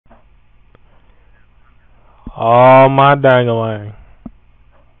Oh my dangalang.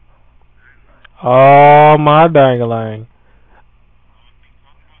 Oh my dangalang.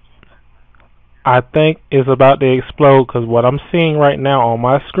 I think it's about to explode because what I'm seeing right now on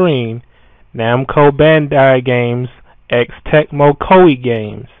my screen, Namco Bandai Games X Tecmo Koei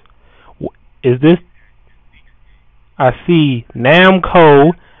Games. Is this? I see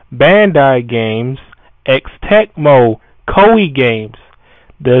Namco Bandai Games X Tecmo Koei Games.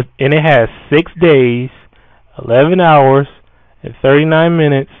 And it has 6 days, 11 hours, and 39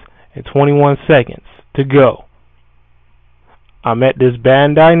 minutes, and 21 seconds to go. I'm at this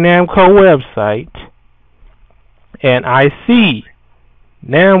Bandai Namco website, and I see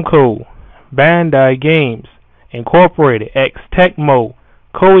Namco Bandai Games Incorporated X Tecmo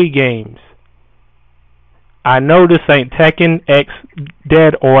Koei Games. I know this ain't Tekken X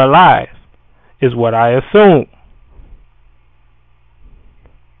Dead or Alive, is what I assume.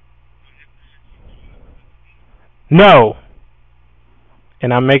 No.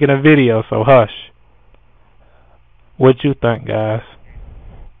 And I'm making a video, so hush. What you think, guys?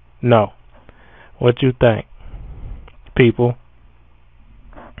 No. What you think, people?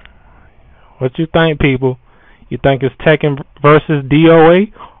 What you think, people? You think it's Tekken versus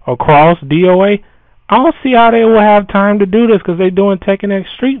DOA or cross DOA? I don't see how they will have time to do this because they're doing Tekken X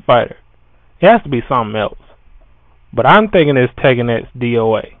Street Fighter. It has to be something else. But I'm thinking it's Tekken X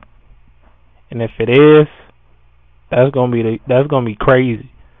DOA. And if it is, that's gonna be crazy.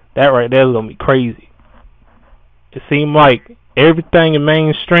 That right there is gonna be crazy. It seems like everything in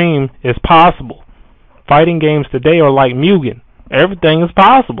mainstream is possible. Fighting games today are like Mugen. Everything is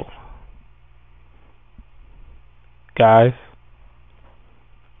possible. Guys,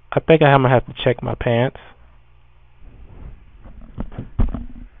 I think I'm gonna have to check my pants.